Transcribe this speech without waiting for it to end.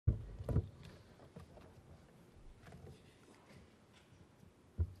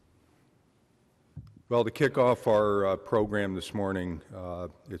Well, to kick off our program this morning,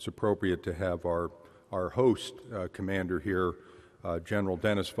 it's appropriate to have our host commander here, General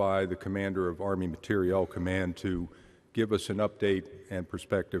Dennis Vai, the commander of Army Materiel Command, to give us an update and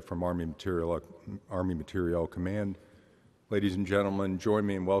perspective from Army Materiel Command. Ladies and gentlemen, join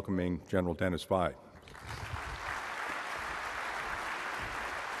me in welcoming General Dennis Vai.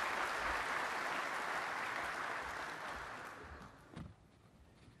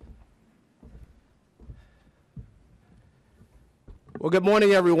 Well, good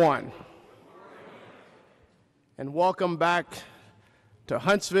morning, everyone, and welcome back to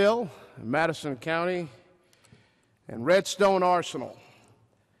Huntsville, Madison County, and Redstone Arsenal.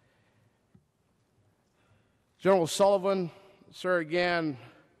 General Sullivan, sir, again,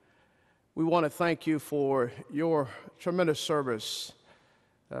 we want to thank you for your tremendous service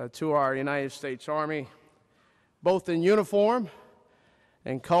to our United States Army, both in uniform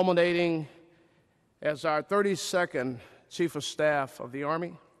and culminating as our 32nd Chief of Staff of the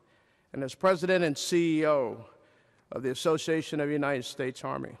Army, and as President and CEO of the Association of United States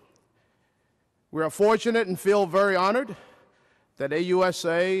Army. We are fortunate and feel very honored that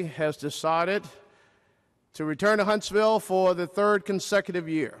AUSA has decided to return to Huntsville for the third consecutive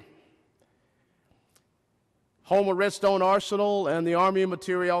year. Home of Redstone Arsenal and the Army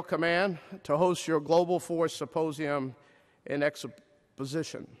Materiel Command to host your Global Force Symposium and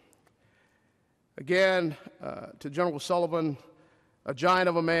Exposition. Again, to General Sullivan, a giant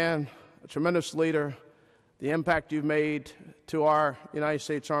of a man, a tremendous leader, the impact you've made to our United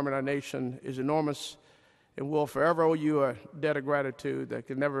States Army and our nation is enormous, and we'll forever owe you a debt of gratitude that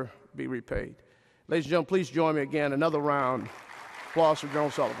can never be repaid. Ladies and gentlemen, please join me again. Another round of applause for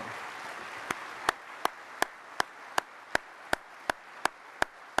General Sullivan.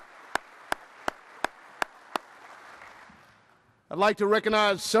 I'd like to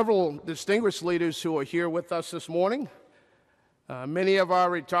recognize several distinguished leaders who are here with us this morning. Many of our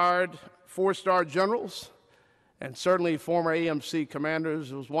retired four-star generals and certainly former AMC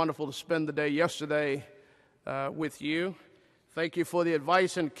commanders. It was wonderful to spend the day yesterday with you. Thank you for the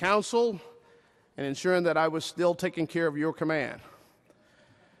advice and counsel and ensuring that I was still taking care of your command.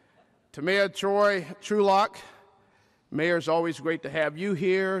 To Mayor Troy Trulock, Mayor, it's always great to have you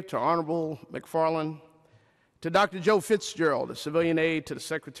here. To Honorable McFarland, to Dr. Joe Fitzgerald, the civilian aide to the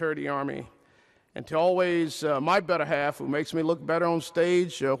Secretary of the Army, and to always my better half, who makes me look better on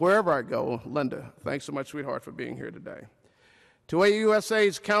stage wherever I go, Linda. Thanks so much, sweetheart, for being here today. To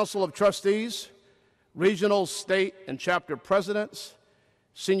AUSA's Council of Trustees, regional, state, and chapter presidents,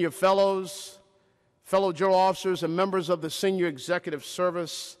 senior fellows, fellow general officers, and members of the senior executive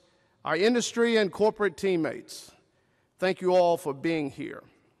service, our industry and corporate teammates, thank you all for being here.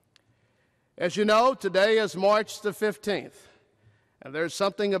 As you know, today is March the 15th, and there's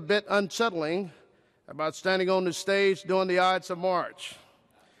something a bit unsettling about standing on the stage during the Ides of March.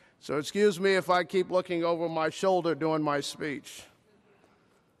 So excuse me if I keep looking over my shoulder during my speech.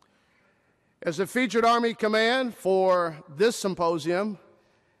 As a featured Army command for this symposium,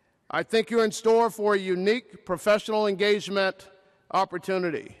 I think you're in store for a unique professional engagement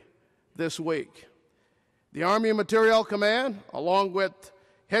opportunity this week. The Army Materiel Command, along with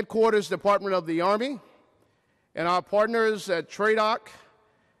Headquarters Department of the Army, and our partners at TRADOC,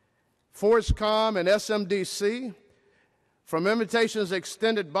 FORSCOM, and SMDC, from invitations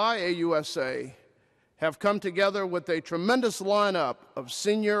extended by AUSA, have come together with a tremendous lineup of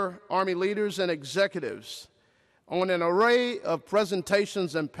senior Army leaders and executives on an array of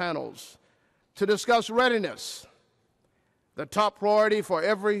presentations and panels to discuss readiness, the top priority for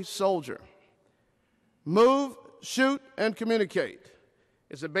every soldier. Move, shoot, and communicate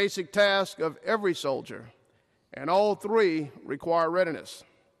is a basic task of every soldier, and all three require readiness.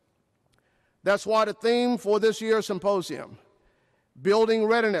 That's why the theme for this year's symposium, Building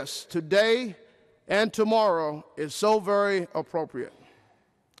Readiness Today and Tomorrow, is so very appropriate.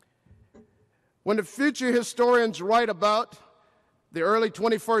 When the future historians write about the early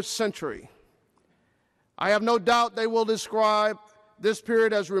 21st century, I have no doubt they will describe this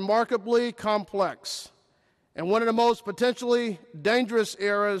period as remarkably complex and one of the most potentially dangerous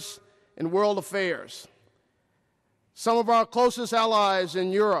eras in world affairs. Some of our closest allies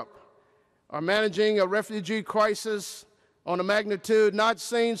in Europe are managing a refugee crisis on a magnitude not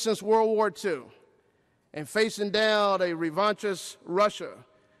seen since World War II and facing down a revanchist Russia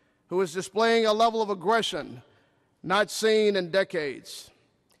who is displaying a level of aggression not seen in decades.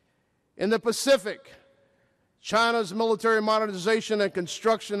 In the Pacific, China's military modernization and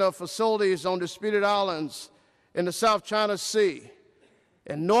construction of facilities on disputed islands in the South China Sea,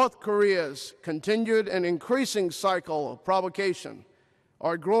 and North Korea's continued and increasing cycle of provocation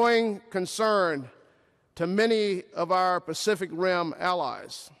are growing concern to many of our Pacific Rim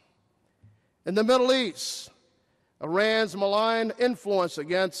allies. In the Middle East, Iran's malign influence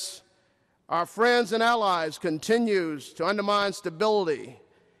against our friends and allies continues to undermine stability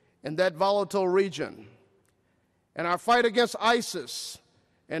in that volatile region. And our fight against ISIS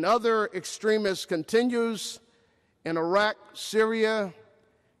and other extremists continues in Iraq, Syria,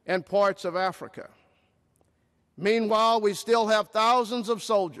 and parts of Africa. Meanwhile, we still have thousands of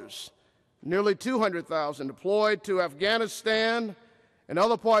soldiers, nearly 200,000, deployed to Afghanistan and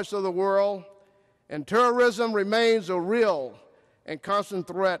other parts of the world, and terrorism remains a real and constant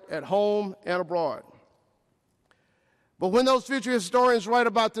threat at home and abroad. But when those future historians write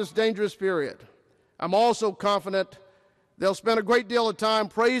about this dangerous period, I'm also confident they'll spend a great deal of time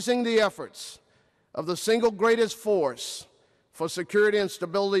praising the efforts of the single greatest force for security and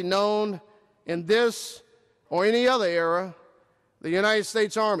stability known in this or any other era, the United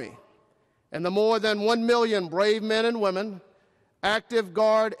States Army, and the more than 1 million brave men and women, active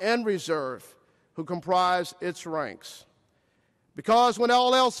guard and reserve, who comprise its ranks. Because when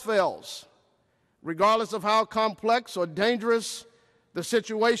all else fails, regardless of how complex or dangerous the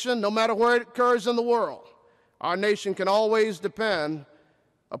situation, no matter where it occurs in the world, our nation can always depend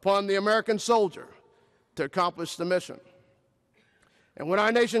upon the American soldier to accomplish the mission. And when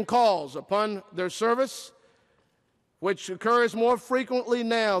our nation calls upon their service, which occurs more frequently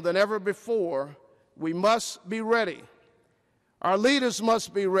now than ever before, we must be ready. Our leaders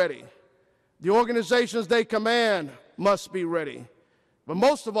must be ready. The organizations they command must be ready. But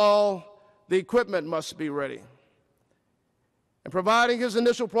most of all, the equipment must be ready. In providing his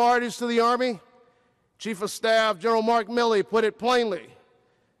initial priorities to the Army, Chief of Staff General Mark Milley put it plainly,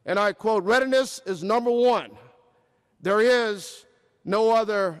 and I quote, "Readiness is number one. There is no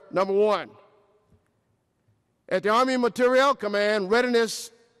other number one." At the Army Materiel Command,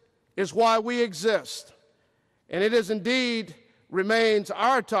 readiness is why we exist, and it is indeed remains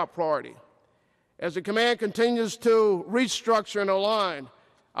our top priority. As the command continues to restructure and align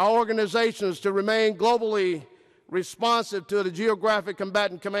our organizations to remain globally responsive to the geographic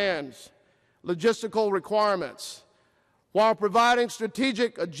combatant commands, logistical requirements, while providing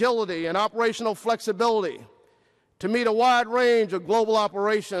strategic agility and operational flexibility to meet a wide range of global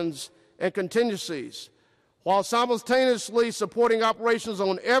operations and contingencies, while simultaneously supporting operations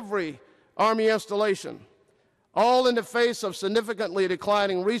on every Army installation, all in the face of significantly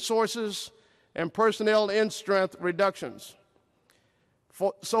declining resources and personnel and strength reductions.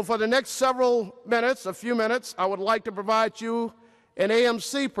 So for the next several minutes, a few minutes, I would like to provide you an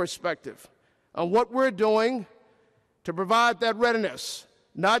AMC perspective on what we're doing to provide that readiness,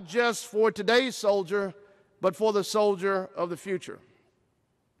 not just for today's soldier, but for the soldier of the future.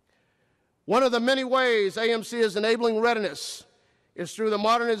 One of the many ways AMC is enabling readiness is through the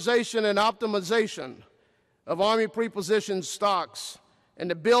modernization and optimization of Army pre-positioned stocks and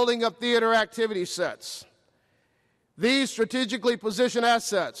the building of theater activity sets. These strategically positioned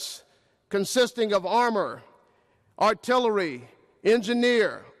assets, consisting of armor, artillery,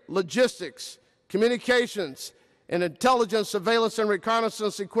 engineer, logistics, communications, and intelligence, surveillance, and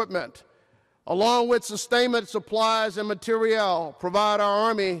reconnaissance equipment, along with sustainment supplies and materiel, provide our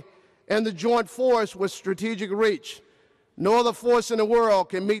Army and the Joint Force with strategic reach. No other force in the world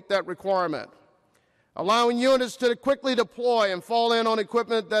can meet that requirement, allowing units to quickly deploy and fall in on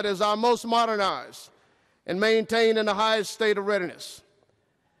equipment that is our most modernized and maintained in the highest state of readiness.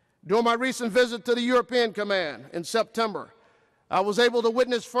 During my recent visit to the European Command in September, I was able to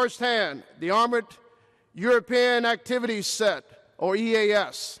witness firsthand the Armored European Activities Set, or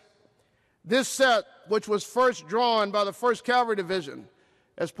EAS. This set, which was first drawn by the 1st Cavalry Division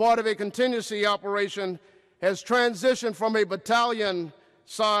as part of a contingency operation, has transitioned from a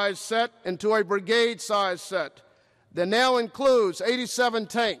battalion-size set into a brigade-size set that now includes 87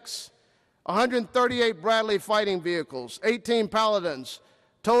 tanks, 138 Bradley fighting vehicles, 18 Paladins,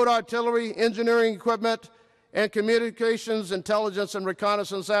 towed artillery, engineering equipment, and communications, intelligence, and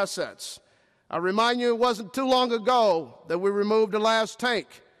reconnaissance assets. I remind you, it wasn't too long ago that we removed the last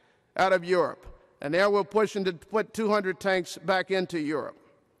tank out of Europe, and now we're pushing to put 200 tanks back into Europe.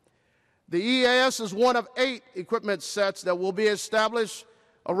 The EAS is one of 8 equipment sets that will be established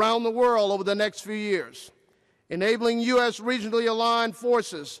around the world over the next few years, enabling U.S. regionally aligned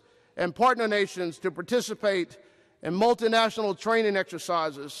forces and partner nations to participate in multinational training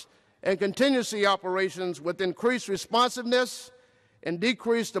exercises and contingency operations with increased responsiveness and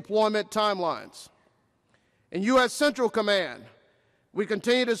decreased deployment timelines. In U.S. Central Command, we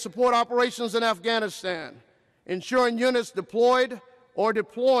continue to support operations in Afghanistan, ensuring units deployed or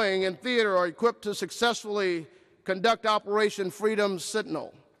deploying in theater are equipped to successfully conduct Operation Freedom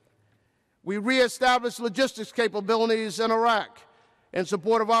Sentinel. We reestablished logistics capabilities in Iraq in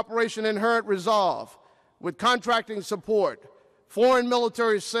support of Operation Inherent Resolve, with contracting support, foreign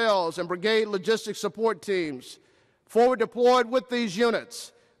military sales, and brigade logistics support teams forward deployed with these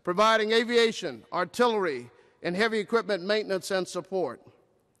units, providing aviation, artillery, and heavy equipment maintenance and support.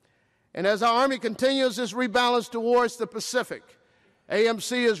 And as our Army continues its rebalance towards the Pacific,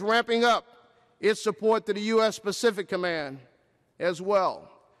 AMC is ramping up its support to the U.S. Pacific Command as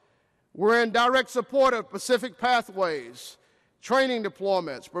well. We're in direct support of Pacific Pathways, training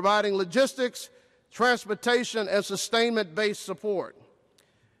deployments, providing logistics, transportation, and sustainment-based support.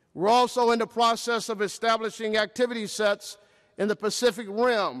 We're also in the process of establishing activity sets in the Pacific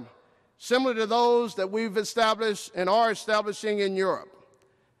Rim, similar to those that we've established and are establishing in Europe.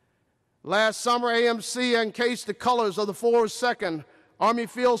 Last summer, AMC encased the colors of the 42nd Army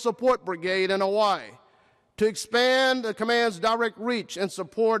Field Support Brigade in Hawaii to expand the command's direct reach in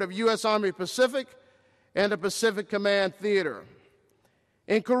support of U.S. Army Pacific and the Pacific Command Theater.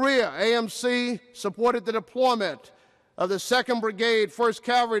 In Korea, AMC supported the deployment of the 2nd Brigade, 1st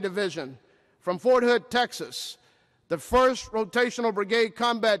Cavalry Division from Fort Hood, Texas, the first rotational brigade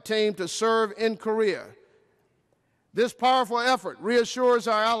combat team to serve in Korea. This powerful effort reassures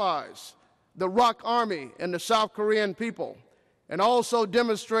our allies, the ROK Army, and the South Korean people, and also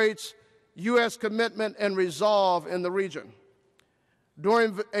demonstrates U.S. commitment and resolve in the region.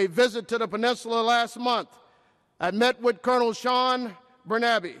 During a visit to the peninsula last month, I met with Colonel Sean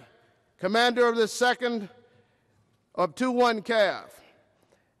Bernabe, commander of the 2nd of 2-1 Cav.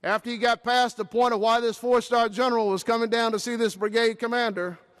 After he got past the point of why this 4-star general was coming down to see this brigade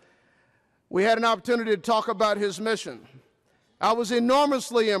commander, we had an opportunity to talk about his mission. I was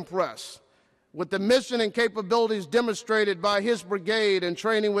enormously impressed with the mission and capabilities demonstrated by his brigade in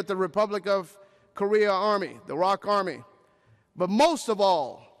training with the Republic of Korea Army, the ROK Army. But most of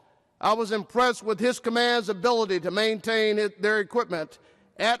all, I was impressed with his command's ability to maintain their equipment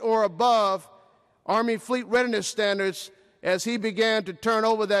at or above Army fleet readiness standards as he began to turn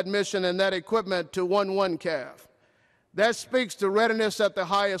over that mission and that equipment to 1-1 Cav. That speaks to readiness at the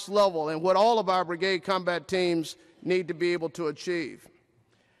highest level and what all of our brigade combat teams need to be able to achieve.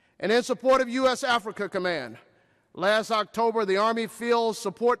 And in support of U.S. Africa Command, last October, the Army Field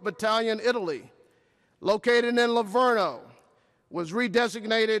Support Battalion Italy, located in Livorno, was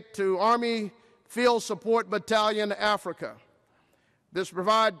redesignated to Army Field Support Battalion Africa. This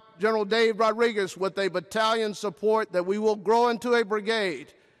provides General Dave Rodriguez with a battalion support that we will grow into a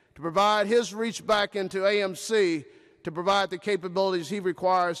brigade to provide his reach back into AMC to provide the capabilities he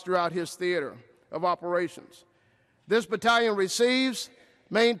requires throughout his theater of operations. This battalion receives,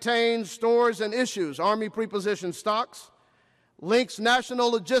 maintains, stores, and issues Army prepositioned stocks, links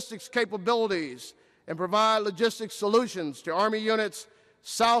national logistics capabilities, and provide logistics solutions to Army units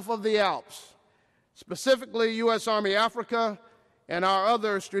south of the Alps, specifically U.S. Army Africa and our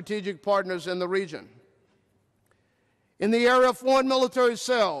other strategic partners in the region. In the area of foreign military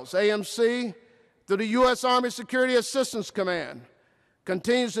sales, AMC, through the U.S. Army Security Assistance Command,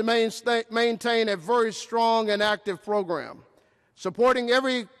 continues to maintain a very strong and active program, supporting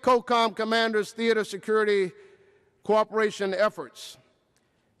every COCOM commander's theater security cooperation efforts.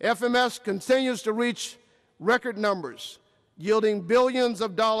 FMS continues to reach record numbers, yielding billions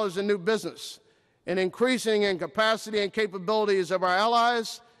of dollars in new business and increasing in capacity and capabilities of our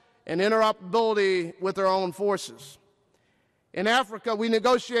allies and interoperability with our own forces. In Africa, we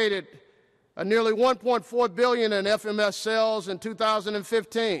negotiated a nearly $1.4 billion in FMS sales in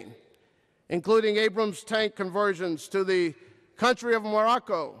 2015, including Abrams tank conversions to the country of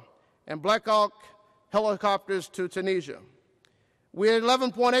Morocco and Black Hawk helicopters to Tunisia. We had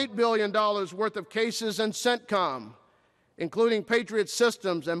 $11.8 billion worth of cases in CENTCOM, including Patriot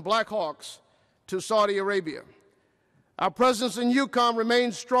systems and Black Hawks to Saudi Arabia. Our presence in EUCOM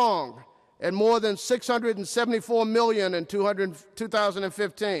remains strong at more than $674 million in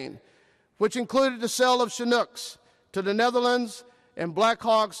 2015, which included the sale of Chinooks to the Netherlands and Black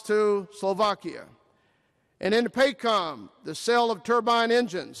Hawks to Slovakia. And in PACOM, the sale of turbine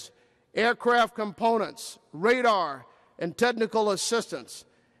engines, aircraft components, radar, and technical assistance,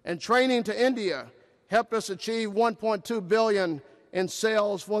 and training to India helped us achieve $1.2 billion in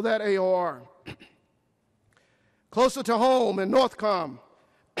sales for that AOR. Closer to home in NORTHCOM,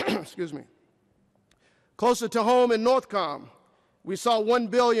 Closer to home in NORTHCOM, we saw $1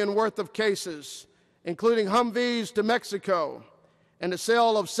 billion worth of cases, including Humvees to Mexico, and the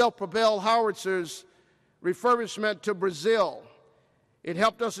sale of self-propelled howitzers refurbishment to Brazil. It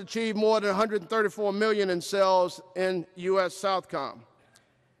helped us achieve more than $134 million in sales in U.S. Southcom.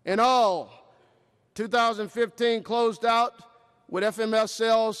 In all, 2015 closed out with FMS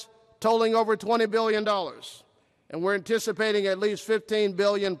sales totaling over $20 billion, and we're anticipating at least $15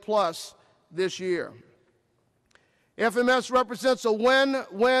 billion plus this year. FMS represents a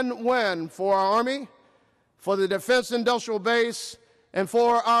win-win-win for our Army, for the Defense Industrial Base, and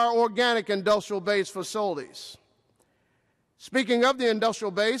for our organic industrial base facilities. Speaking of the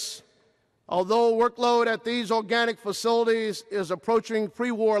industrial base, although workload at these organic facilities is approaching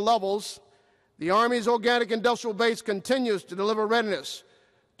pre-war levels, the Army's organic industrial base continues to deliver readiness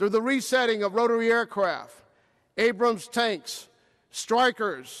through the resetting of rotary aircraft, Abrams tanks,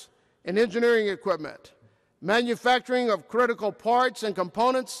 Strykers, and engineering equipment, manufacturing of critical parts and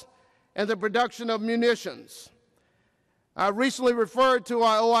components, and the production of munitions. I recently referred to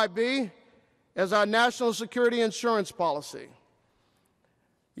our OIB as our national security insurance policy.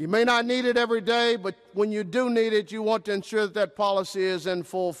 You may not need it every day, but when you do need it, you want to ensure that that policy is in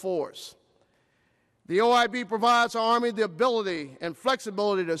full force. The OIB provides our Army the ability and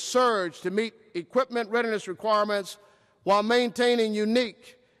flexibility to surge to meet equipment readiness requirements while maintaining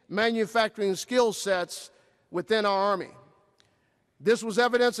unique manufacturing skill sets within our Army. This was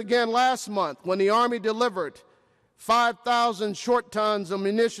evidenced again last month when the Army delivered 5,000 short tons of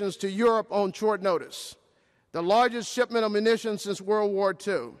munitions to Europe on short notice, the largest shipment of munitions since World War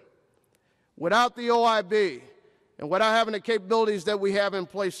II. Without the OIB, and without having the capabilities that we have in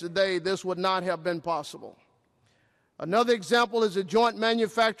place today, this would not have been possible. Another example is the Joint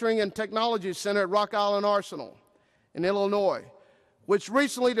Manufacturing and Technology Center at Rock Island Arsenal in Illinois, which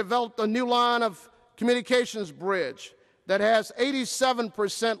recently developed a new line of communications bridge that has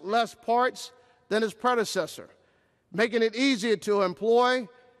 87% less parts than its predecessor, making it easier to employ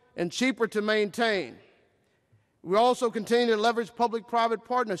and cheaper to maintain. We also continue to leverage public-private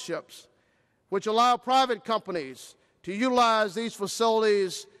partnerships, which allow private companies to utilize these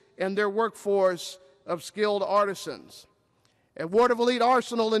facilities and their workforce of skilled artisans. At Ward of Elite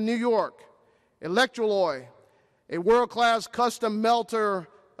Arsenal in New York, Electrolloy, a world-class custom melter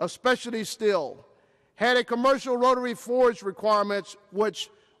of specialty steel, had a commercial rotary forge requirements which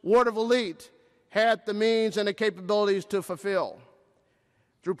Ward of Elite had the means and the capabilities to fulfill.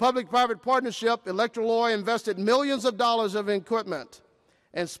 Through public-private partnership, Electrolloy invested millions of dollars of equipment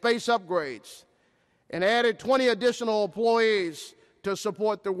and space upgrades and added 20 additional employees to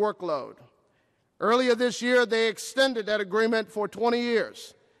support the workload. Earlier this year, they extended that agreement for 20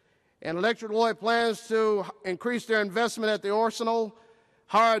 years, and Electrolloy plans to increase their investment at the arsenal,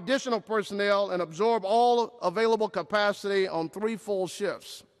 hire additional personnel, and absorb all available capacity on 3 full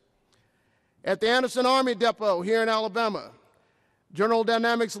shifts. At the Anderson Army Depot here in Alabama, General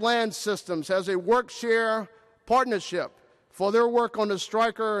Dynamics Land Systems has a work-share partnership for their work on the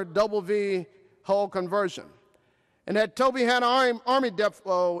Stryker Double-V hull conversion. And at Tobyhanna Army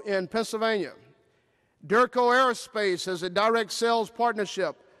Depot in Pennsylvania, Durco Aerospace has a direct sales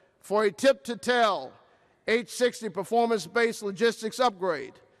partnership for a tip-to-tail H-60 performance-based logistics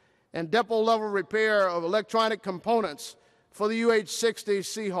upgrade and depot-level repair of electronic components for the UH-60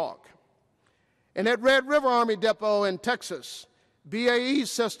 Seahawk. And at Red River Army Depot in Texas, BAE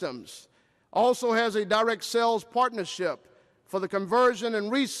Systems also has a direct sales partnership for the conversion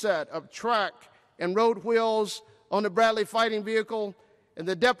and reset of track and road wheels on the Bradley fighting vehicle, and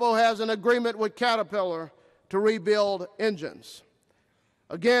the depot has an agreement with Caterpillar to rebuild engines.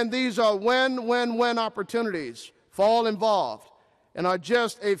 Again, these are win-win-win opportunities for all involved and are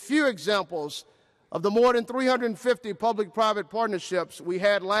just a few examples of the more than 350 public-private partnerships we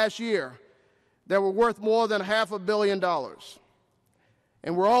had last year that were worth more than $500 million.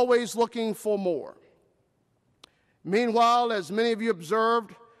 And we're always looking for more. Meanwhile, as many of you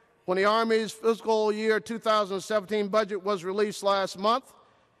observed, when the Army's fiscal year 2017 budget was released last month,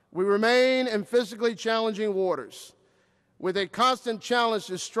 we remain in physically challenging waters, with a constant challenge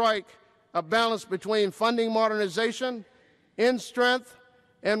to strike a balance between funding modernization, end strength,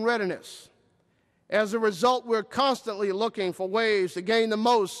 and readiness. As a result, we're constantly looking for ways to gain the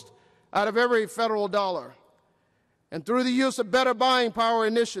most out of every federal dollar. And through the use of better buying power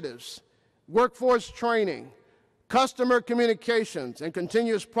initiatives, workforce training, customer communications, and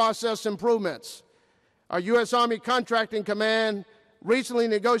continuous process improvements, our U.S. Army Contracting Command recently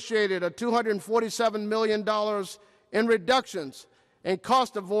negotiated a $247 million in reductions in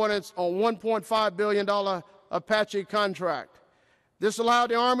cost avoidance on $1.5 billion Apache contract. This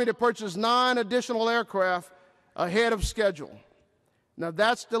allowed the Army to purchase 9 additional aircraft ahead of schedule. Now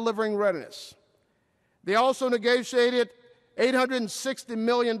that's delivering readiness. They also negotiated $860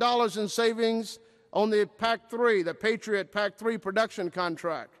 million in savings on the PAC-3, the Patriot PAC-3 production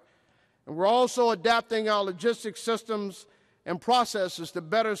contract. And we're also adapting our logistics systems and processes to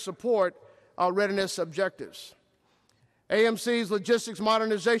better support our readiness objectives. AMC's Logistics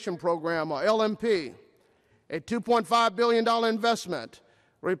Modernization Program, or LMP, a $2.5 billion investment,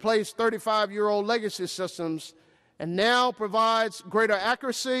 replaced 35-year-old legacy systems and now provides greater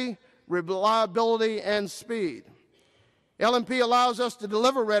accuracy, reliability, and speed. LMP allows us to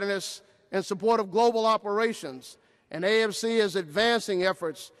deliver readiness in support of global operations, and AMC is advancing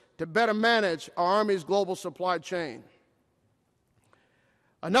efforts to better manage our Army's global supply chain.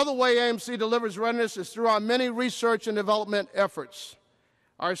 Another way AMC delivers readiness is through our many research and development efforts.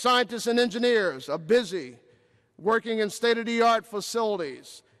 Our scientists and engineers are busy working in state-of-the-art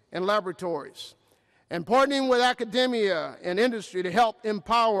facilities and laboratories, and partnering with academia and industry to help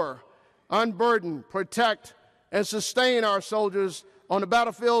empower, unburden, protect, and sustain our soldiers on the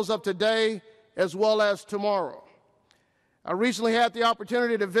battlefields of today as well as tomorrow. I recently had the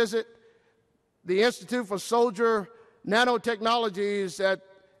opportunity to visit the Institute for Soldier Nanotechnologies at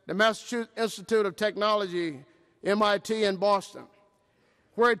the Massachusetts Institute of Technology, MIT, in Boston,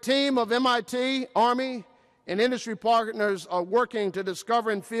 where a team of MIT, Army, and industry partners are working to discover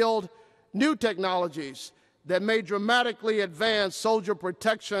and field new technologies that may dramatically advance soldier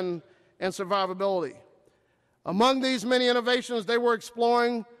protection and survivability. Among these many innovations they were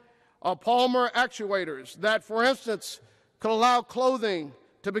exploring are polymer actuators that, for instance, could allow clothing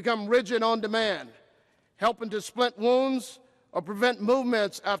to become rigid on demand, helping to splint wounds or prevent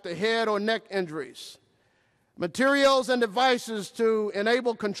movements after head or neck injuries. Materials and devices to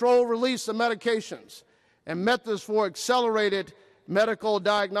enable controlled release of medications and methods for accelerated medical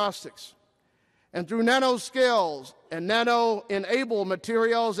diagnostics. And through nanoscales and nano-enabled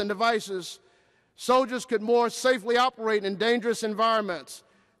materials and devices, soldiers could more safely operate in dangerous environments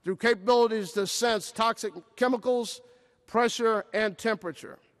through capabilities to sense toxic chemicals, pressure, and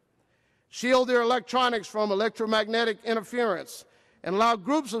temperature, shield their electronics from electromagnetic interference, and allow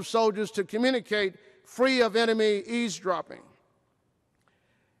groups of soldiers to communicate free of enemy eavesdropping.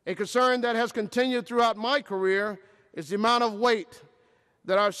 A concern that has continued throughout my career is the amount of weight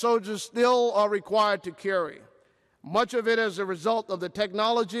that our soldiers still are required to carry. Much of it as a result of the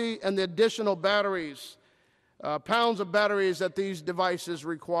technology and the additional batteries, pounds of batteries that these devices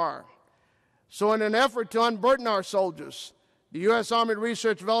require. So in an effort to unburden our soldiers, the U.S. Army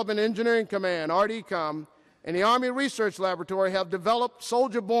Research Development Engineering Command, RDCOM, and the Army Research Laboratory have developed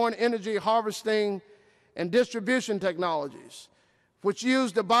soldier-borne energy harvesting and distribution technologies, which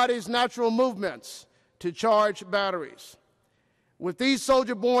use the body's natural movements to charge batteries. With these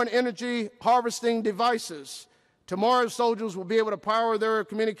soldier-borne energy harvesting devices, tomorrow's soldiers will be able to power their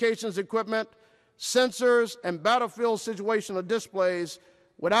communications equipment, sensors, and battlefield situational displays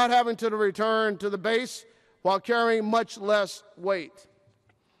without having to return to the base while carrying much less weight.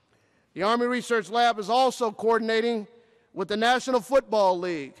 The Army Research Lab is also coordinating with the National Football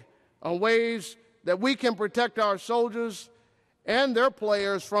League on ways that we can protect our soldiers and their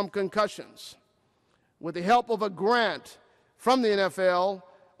players from concussions. With the help of a grant from the NFL,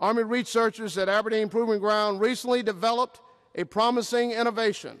 Army researchers at Aberdeen Proving Ground recently developed a promising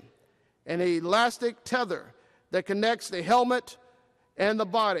innovation, an elastic tether that connects the helmet and the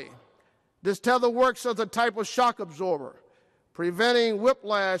body. This tether works as a type of shock absorber, preventing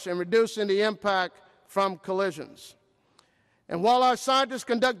whiplash and reducing the impact from collisions. And while our scientists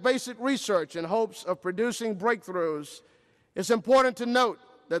conduct basic research in hopes of producing breakthroughs, it's important to note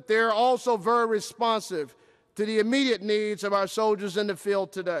that they're also very responsive to the immediate needs of our soldiers in the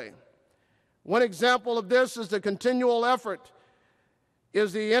field today. One example of this is the continual effort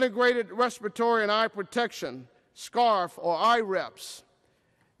is the Integrated Respiratory and Eye Protection, SCARF, or IREPS.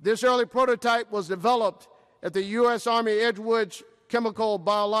 This early prototype was developed at the U.S. Army Edgewood Chemical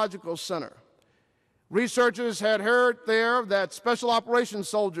Biological Center. Researchers had heard there that special operations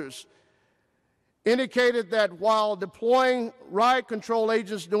soldiers indicated that while deploying riot control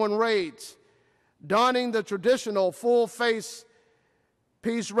agents during raids, donning the traditional full-face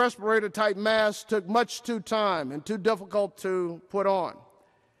piece respirator-type mask took much too time and too difficult to put on.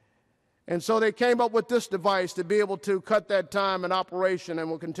 And so they came up with this device to be able to cut that time in operation and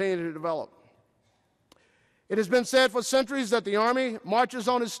will continue to develop. It has been said for centuries that the Army marches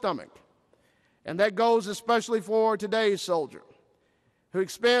on its stomach, and that goes especially for today's soldier, who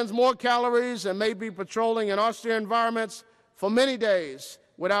expends more calories and may be patrolling in austere environments for many days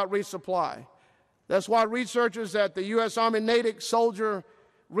without resupply. That's why researchers at the U.S. Army Natick Soldier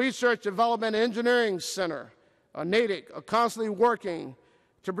Research Development Engineering Center, Natick, are constantly working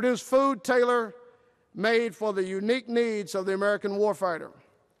to produce food tailor-made for the unique needs of the American warfighter.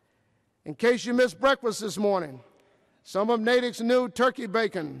 In case you missed breakfast this morning, some of Natick's new turkey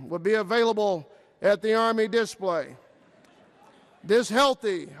bacon will be available at the Army display. This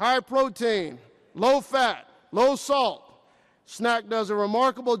healthy, high-protein, low-fat, low-salt, Snack does a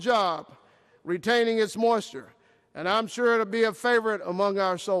remarkable job retaining its moisture, and I'm sure it'll be a favorite among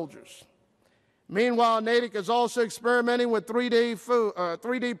our soldiers. Meanwhile, Natick is also experimenting with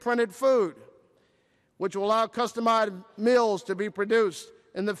 3D printed food, which will allow customized meals to be produced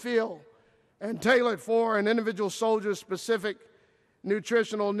in the field and tailored for an individual soldier's specific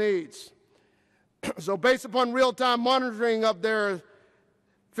nutritional needs. So based upon real-time monitoring of their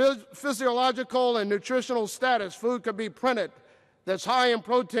physiological and nutritional status, food could be printed that's high in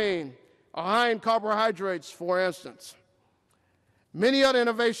protein or high in carbohydrates, for instance. Many other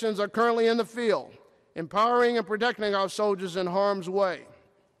innovations are currently in the field, empowering and protecting our soldiers in harm's way.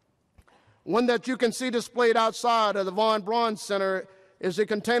 One that you can see displayed outside of the Von Braun Center is the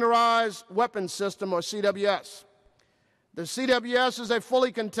Containerized Weapons System, or CWS. The CWS is a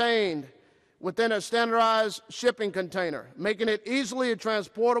fully contained within a standardized shipping container, making it easily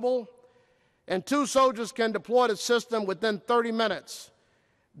transportable, and 2 soldiers can deploy the system within 30 minutes.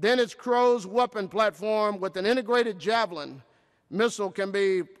 Then its crow's weapon platform with an integrated Javelin missile can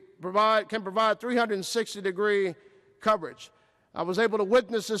provide 360-degree coverage. I was able to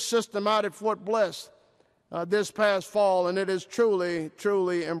witness this system out at Fort Bliss this past fall, and it is truly,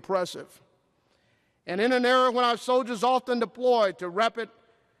 truly impressive. And in an era when our soldiers often deploy to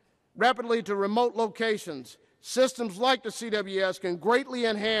rapidly to remote locations, systems like the CWS can greatly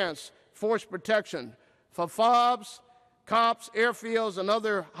enhance force protection for FOBs, COPs, airfields, and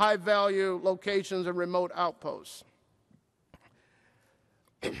other high-value locations and remote outposts.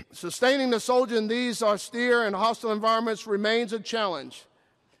 Sustaining the soldier in these austere and hostile environments remains a challenge.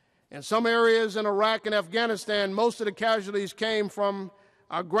 In some areas in Iraq and Afghanistan, most of the casualties came from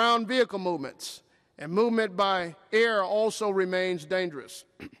our ground vehicle movements, and movement by air also remains dangerous.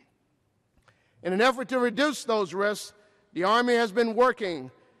 In an effort to reduce those risks, the Army has been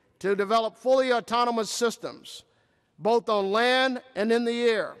working to develop fully autonomous systems, both on land and in the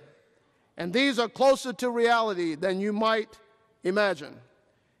air. And these are closer to reality than you might imagine.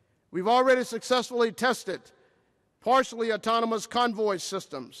 We've already successfully tested partially autonomous convoy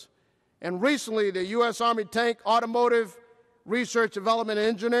systems. And recently, the U.S. Army Tank Automotive Research Development and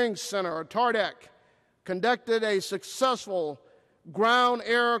Engineering Center, or TARDAC, conducted a successful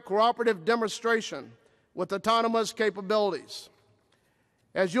ground-air cooperative demonstration with autonomous capabilities.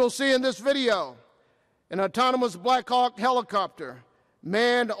 As you'll see in this video, an autonomous Black Hawk helicopter,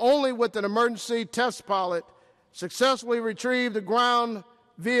 manned only with an emergency test pilot, successfully retrieved the ground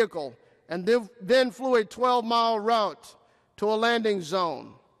vehicle and then flew a 12-mile route to a landing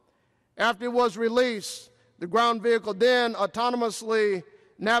zone. After it was released, the ground vehicle then autonomously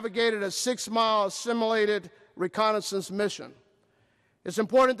navigated a 6-mile simulated reconnaissance mission. It's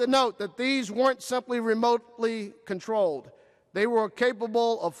important to note that these weren't simply remotely controlled. They were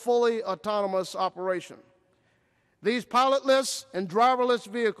capable of fully autonomous operation. These pilotless and driverless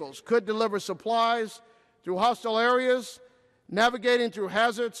vehicles could deliver supplies through hostile areas, navigating through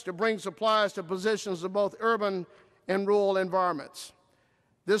hazards to bring supplies to positions of both urban and rural environments.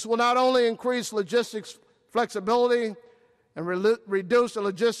 This will not only increase logistics flexibility and reduce the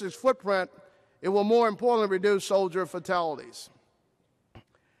logistics footprint, it will more importantly reduce soldier fatalities.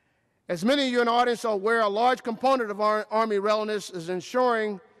 As many of you in the audience are aware, a large component of our Army readiness is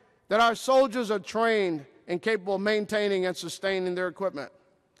ensuring that our soldiers are trained and capable of maintaining and sustaining their equipment.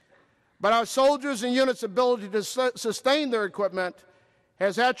 But our soldiers and units' ability to sustain their equipment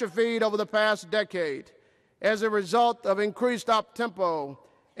has atrophied over the past decade as a result of increased op-tempo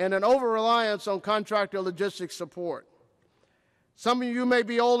and an over-reliance on contractor logistics support. Some of you may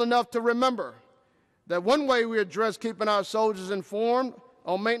be old enough to remember that one way we addressed keeping our soldiers informed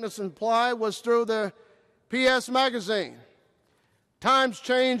on maintenance and supply was through the PS magazine. Times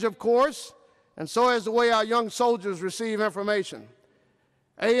change, of course, and so has the way our young soldiers receive information.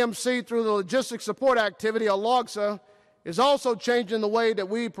 AMC, through the Logistics Support Activity, or LOGSA, is also changing the way that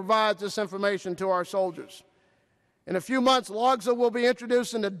we provide this information to our soldiers. In a few months, LOGSA will be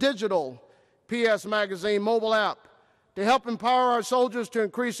introducing the digital PS Magazine mobile app to help empower our soldiers to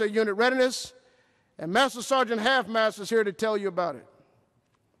increase their unit readiness, and Master Sergeant Halfmaster is here to tell you about it.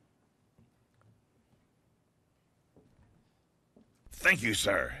 Thank you,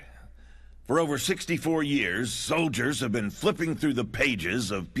 sir. For over 64 years, soldiers have been flipping through the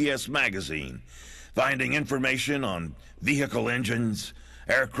pages of PS Magazine, finding information on vehicle engines,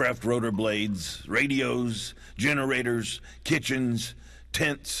 aircraft rotor blades, radios, generators, kitchens,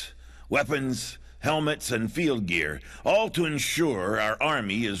 tents, weapons, helmets, and field gear, all to ensure our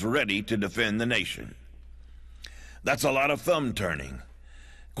Army is ready to defend the nation. That's a lot of thumb-turning.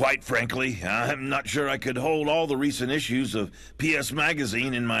 Quite frankly, I'm not sure I could hold all the recent issues of PS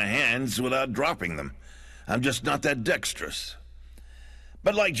Magazine in my hands without dropping them. I'm just not that dexterous.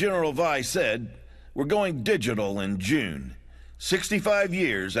 But like General Vi said, we're going digital in June, 65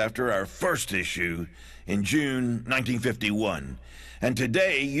 years after our first issue in June 1951. And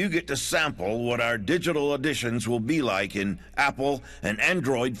today you get to sample what our digital editions will be like in Apple and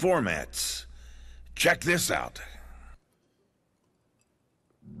Android formats. Check this out.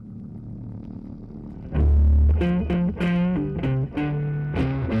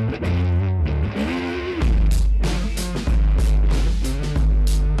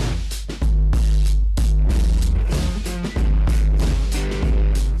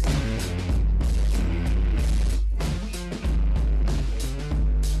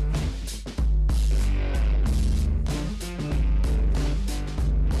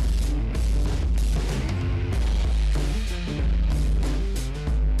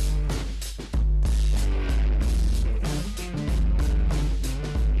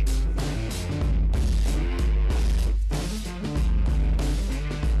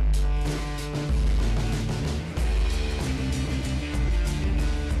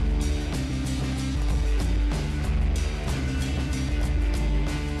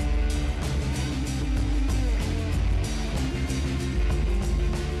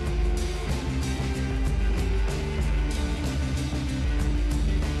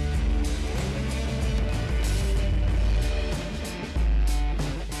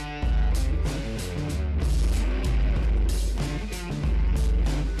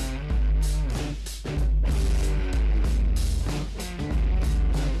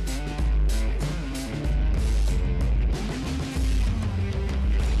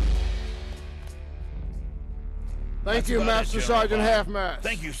 Thank you, Master Sergeant Halfmast.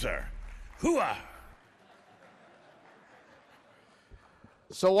 Thank you, sir. Hooah!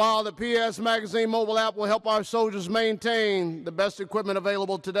 So while the PS Magazine mobile app will help our soldiers maintain the best equipment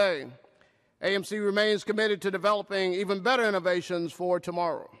available today, AMC remains committed to developing even better innovations for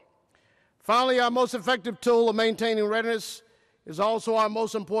tomorrow. Finally, our most effective tool of maintaining readiness is also our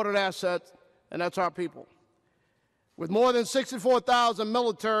most important asset, and that's our people. With more than 64,000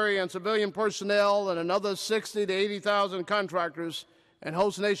 military and civilian personnel and another 60 to 80,000 contractors and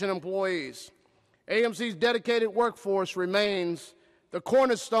host nation employees, AMC's dedicated workforce remains the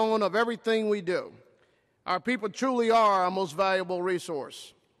cornerstone of everything we do. Our people truly are our most valuable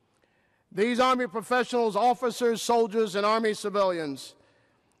resource. These Army professionals, officers, soldiers, and Army civilians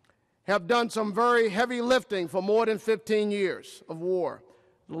have done some very heavy lifting for more than 15 years of war,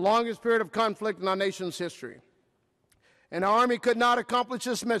 the longest period of conflict in our nation's history. And our Army could not accomplish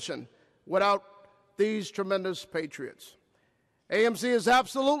this mission without these tremendous patriots. AMC is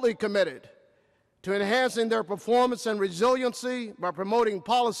absolutely committed to enhancing their performance and resiliency by promoting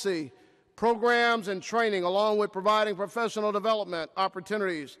policy, programs, and training, along with providing professional development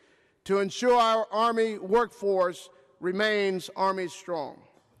opportunities to ensure our Army workforce remains Army strong.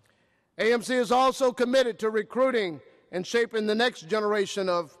 AMC is also committed to recruiting and shaping the next generation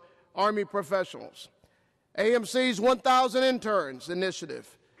of Army professionals. AMC's 1,000 Interns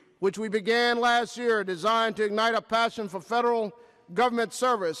initiative, which we began last year, designed to ignite a passion for federal government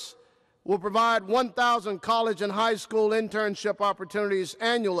service, will provide 1,000 college and high school internship opportunities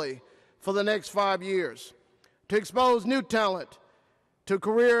annually for the next 5 years to expose new talent to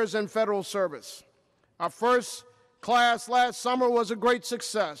careers in federal service. Our first class last summer was a great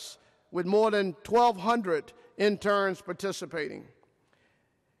success, with more than 1,200 interns participating.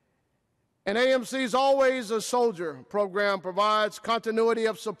 And AMC's Always a Soldier program provides continuity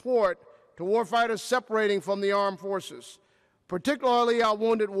of support to warfighters separating from the armed forces, particularly our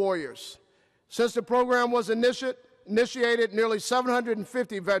wounded warriors. Since the program was initiated, nearly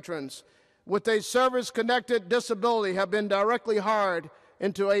 750 veterans with a service-connected disability have been directly hired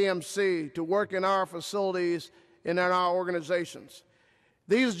into AMC to work in our facilities and in our organizations.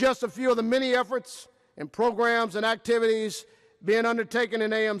 These are just a few of the many efforts and programs and activities being undertaken in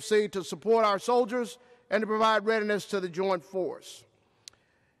AMC to support our soldiers and to provide readiness to the joint force.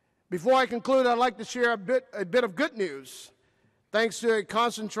 Before I conclude, I'd like to share a bit of good news. Thanks to a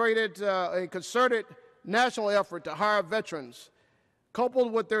concentrated and concerted national effort to hire veterans,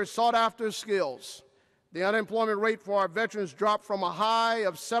 coupled with their sought-after skills, the unemployment rate for our veterans dropped from a high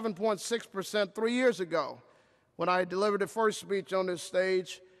of 7.6% 3 years ago, when I delivered the first speech on this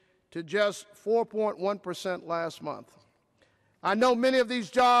stage, to just 4.1% last month. I know many of these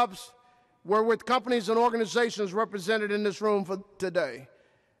jobs were with companies and organizations represented in this room today.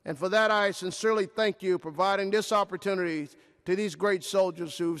 And for that, I sincerely thank you for providing this opportunity to these great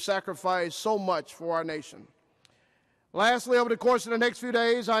soldiers who've sacrificed so much for our nation. Lastly, over the course of the next few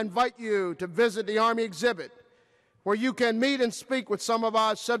days, I invite you to visit the Army exhibit, where you can meet and speak with some of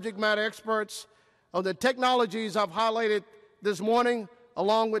our subject matter experts on the technologies I've highlighted this morning,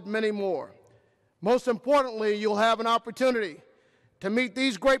 along with many more. Most importantly, you'll have an opportunity to meet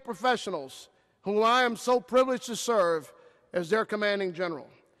these great professionals whom I am so privileged to serve as their commanding general.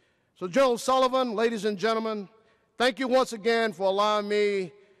 So General Sullivan, ladies and gentlemen, thank you once again for allowing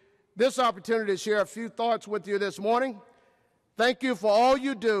me this opportunity to share a few thoughts with you this morning. Thank you for all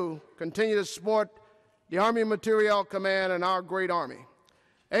you do. Continue to support the Army Materiel Command and our great Army.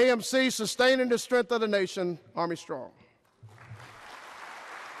 AMC, sustaining the strength of the nation, Army strong.